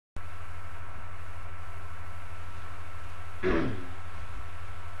Good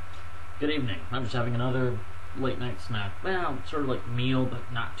evening. I'm just having another late night snack. Well, sort of like meal,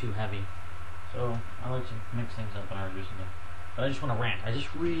 but not too heavy. So I like to mix things up when I reduce them. But I just want to rant. I just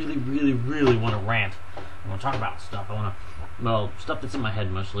really want to rant. I want to talk about stuff. Stuff that's in my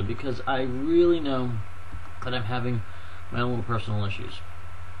head mostly, because I really know that I'm having my own little personal issues.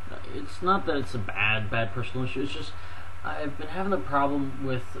 It's not that it's a bad personal issue. It's just I've been having a problem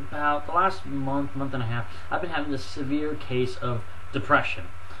with about the last month and a half. I've been having this severe case of depression.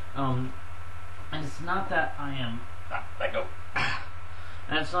 And it's not that I am... let go.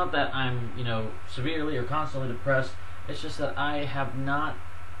 And it's not that I'm, severely or constantly depressed. It's just that I have not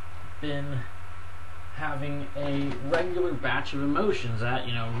been having a regular batch of emotions that,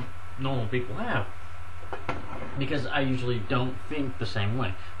 normal people have. Because I usually don't think the same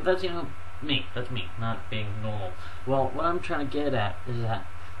way. But that's, me. That's me, not being normal. Well, what I'm trying to get at is that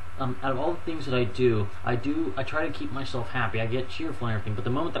out of all the things that I try to keep myself happy. I get cheerful and everything, but the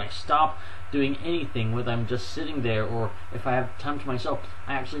moment that I stop doing anything, whether I'm just sitting there or if I have time to myself,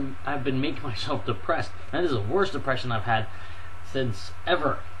 I've been making myself depressed. That is the worst depression I've had since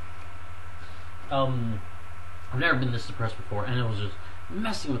ever. I've never been this depressed before, and it was just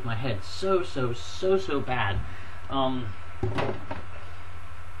messing with my head so bad. And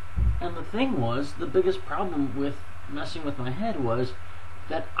the thing was, the biggest problem with messing with my head was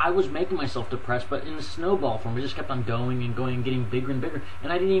that I was making myself depressed, but in a snowball form. It just kept on going and getting bigger and bigger,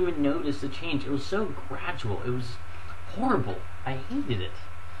 and I didn't even notice the change. It was so gradual. It was horrible. I hated it.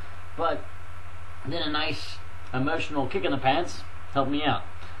 But then a nice emotional kick in the pants helped me out.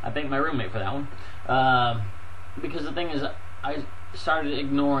 I thank my roommate for that one. Because the thing is, I started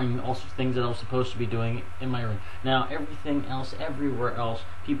ignoring all sorts of things that I was supposed to be doing in my room. Now, everything else, everywhere else,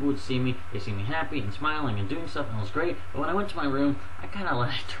 people would see me. They see me happy and smiling and doing stuff, and it was great. But when I went to my room, I kind of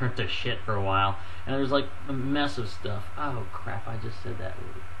let it turn to shit for a while. And there was like a mess of stuff. Oh, crap, I just said that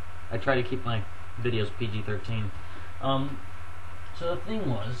word. I try to keep my videos PG-13. So the thing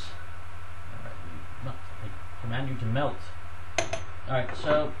was... I command you to melt. Alright,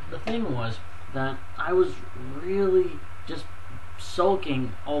 so the thing was that I was really just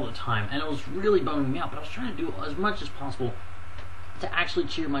sulking all the time, and it was really bumming me out, but I was trying to do as much as possible to actually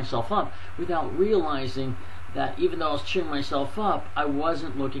cheer myself up without realizing that even though I was cheering myself up, I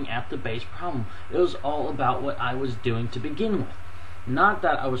wasn't looking at the base problem. It was all about what I was doing to begin with. Not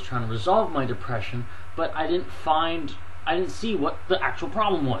that I was trying to resolve my depression, but I didn't see what the actual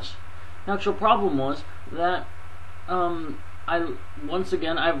problem was. The actual problem was that I've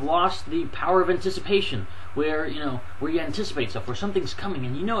lost the power of anticipation, where you anticipate stuff, where something's coming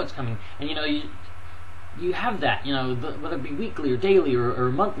and you know it's coming, and you have that, whether it be weekly or daily or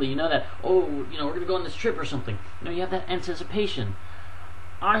monthly, that, we're going to go on this trip or something. You have that anticipation.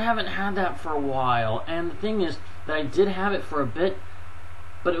 I haven't had that for a while, and the thing is that I did have it for a bit,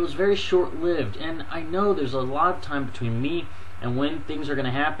 but it was very short-lived, and I know there's a lot of time between me and when things are going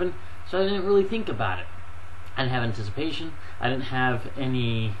to happen, so I didn't really think about it. I didn't have anticipation. I didn't have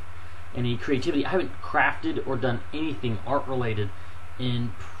any creativity. I haven't crafted or done anything art-related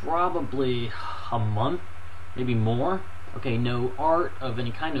in probably a month, maybe more. Okay, no art of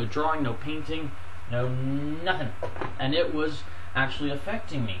any kind, no drawing, no painting, no nothing. And it was actually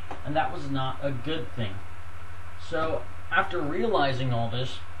affecting me, and that was not a good thing. So, after realizing all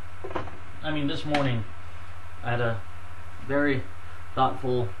this, this morning, I had a very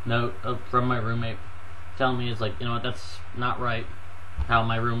thoughtful note from my roommate telling me, it's like, that's not right, how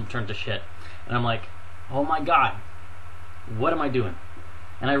my room turned to shit. And I'm like, oh my god, what am I doing?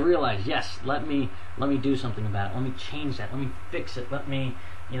 And I realized, yes, let me do something about it. Let me change that. Let me fix it. Let me,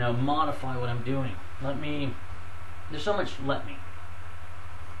 modify what I'm doing. There's so much let me.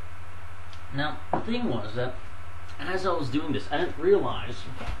 Now, the thing was that as I was doing this, I didn't realize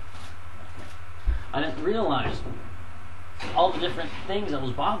all the different things that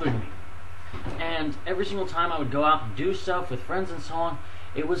was bothering me. And every single time I would go out and do stuff with friends and so on,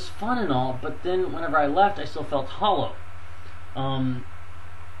 it was fun and all, but then whenever I left, I still felt hollow.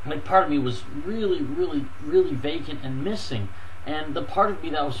 Part of me was really vacant and missing. And the part of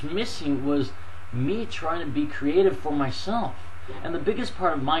me that was missing was me trying to be creative for myself. And the biggest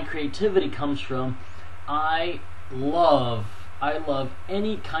part of my creativity comes from I love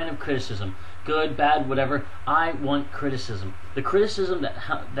any kind of criticism. Good, bad, whatever. I want criticism. The criticism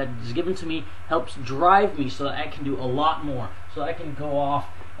that is given to me helps drive me so that I can do a lot more. So that I can go off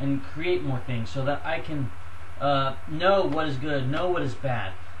and create more things. So that I can know what is good, know what is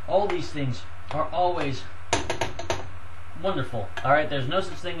bad. All these things are always wonderful. Alright, there's no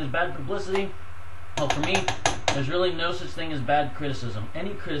such thing as bad publicity. Well, for me, there's really no such thing as bad criticism.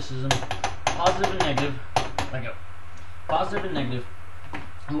 Any criticism, positive and negative, positive and negative,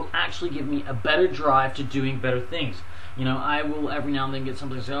 will actually give me a better drive to doing better things. You know, I will every now and then get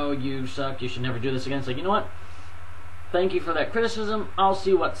something to say, oh, you suck, you should never do this again. It's like, you know what? Thank you for that criticism. I'll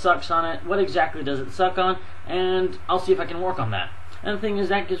see what sucks on it. What exactly does it suck on? And I'll see if I can work on that. And the thing is,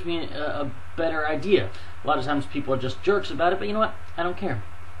 that gives me a better idea. A lot of times people are just jerks about it, but you know what? I don't care.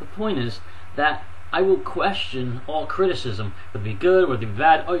 The point is that I will question all criticism, whether it be good, whether it be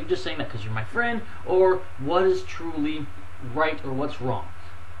bad. Oh, you're just saying that because you're my friend, or what is truly right or what's wrong.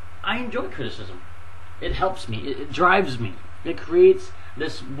 I enjoy criticism. It helps me. It drives me. It creates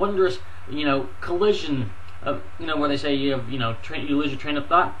this wondrous, collision of, where they say you have, you lose your train of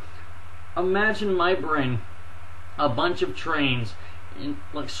thought. Imagine my brain, a bunch of trains,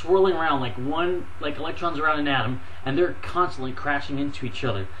 like swirling around like electrons around an atom, and they're constantly crashing into each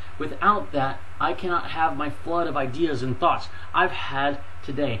other. Without that, I cannot have my flood of ideas and thoughts. I've had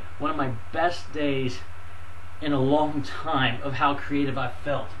today one of my best days in a long time of how creative I've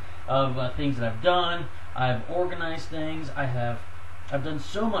felt, of things that I've done. I've organized things. I've done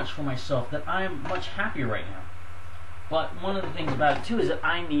so much for myself that I am much happier right now. But one of the things about it too is that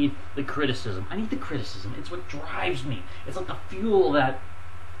I need the criticism. I need the criticism. It's what drives me. It's like the fuel that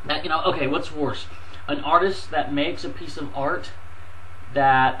okay, what's worse? An artist that makes a piece of art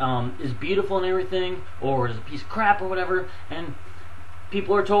that is beautiful and everything, or is a piece of crap or whatever, and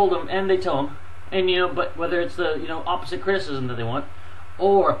people are told them, and they tell them, and but whether it's the opposite criticism that they want,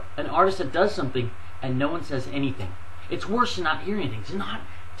 or an artist that does something and no one says anything. It's worse to not hear anything, to not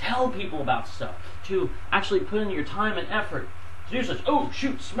tell people about stuff, to actually put in your time and effort to do such. Oh,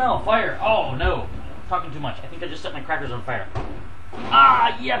 shoot, smell, fire. Oh, no. I'm talking too much. I think I just set my crackers on fire.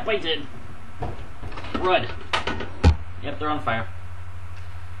 Ah, yep, I did. Crud. Yep, they're on fire.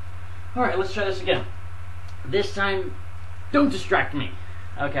 Alright, let's try this again. This time, don't distract me.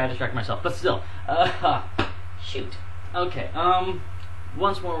 Okay, I distract myself, but still. Shoot. Okay,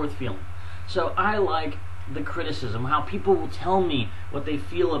 once more with feeling. So I like the criticism, how people will tell me what they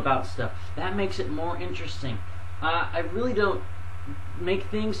feel about stuff. That makes it more interesting. I really don't make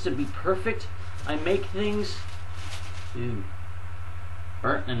things to be perfect. I make things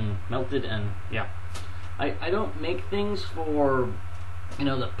burnt and melted, and yeah. I don't make things for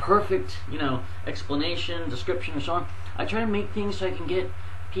the perfect explanation, description, and so on. I try to make things so I can get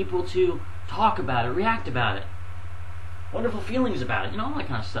people to talk about it, react about it, wonderful feelings about it, all that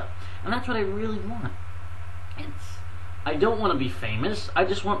kind of stuff. And that's what I really want. I don't want to be famous. I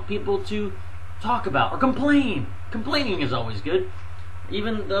just want people to talk about or complain. Complaining is always good,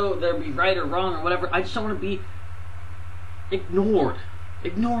 even though they'll be right or wrong or whatever. I just don't want to be ignored.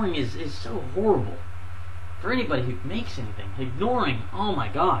 Ignoring is so horrible for anybody who makes anything. Ignoring, oh my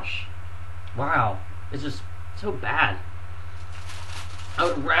gosh, wow, it's just so bad. I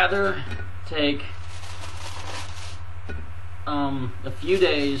would rather take a few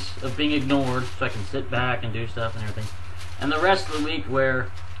days of being ignored so I can sit back and do stuff and everything, and the rest of the week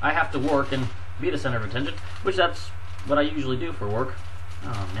where I have to work and be the center of attention, which that's what I usually do for work.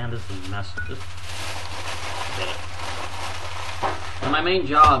 Oh man, this is a mess. Just get it. And my main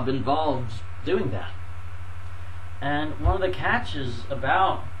job involves doing that. And one of the catches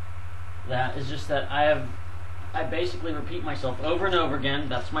about that is just that I basically repeat myself over and over again.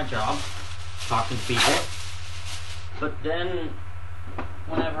 That's my job, talking to people. But then,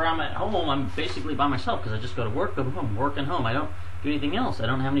 whenever I'm at home, I'm basically by myself because I just go to work, go home, work and home. I don't do anything else. I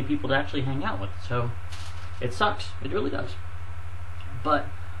don't have any people to actually hang out with. So, it sucks. It really does. But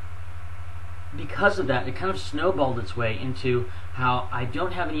because of that, it kind of snowballed its way into how I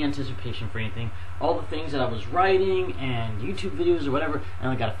don't have any anticipation for anything. All the things that I was writing and YouTube videos or whatever, and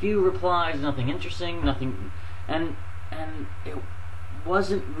I got a few replies, nothing interesting, nothing, and it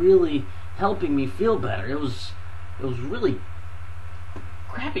wasn't really helping me feel better. It was really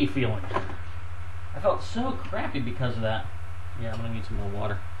crappy feeling. I felt so crappy because of that. Yeah, I'm gonna need some more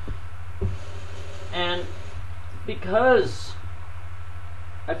water. And because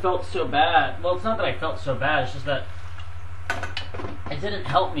I felt so bad, well, it's not that I felt so bad, it's just that it didn't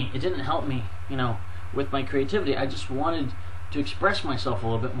help me. It didn't help me, with my creativity. I just wanted to express myself a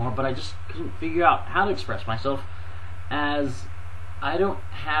little bit more, but I just couldn't figure out how to express myself, as I don't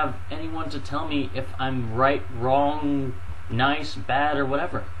have anyone to tell me if I'm right, wrong, nice, bad, or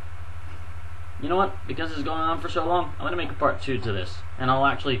whatever. You know what? Because it's going on for so long, I'm going to make a part 2 to this, and I'll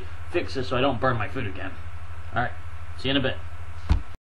actually fix this so I don't burn my food again. Alright, see you in a bit.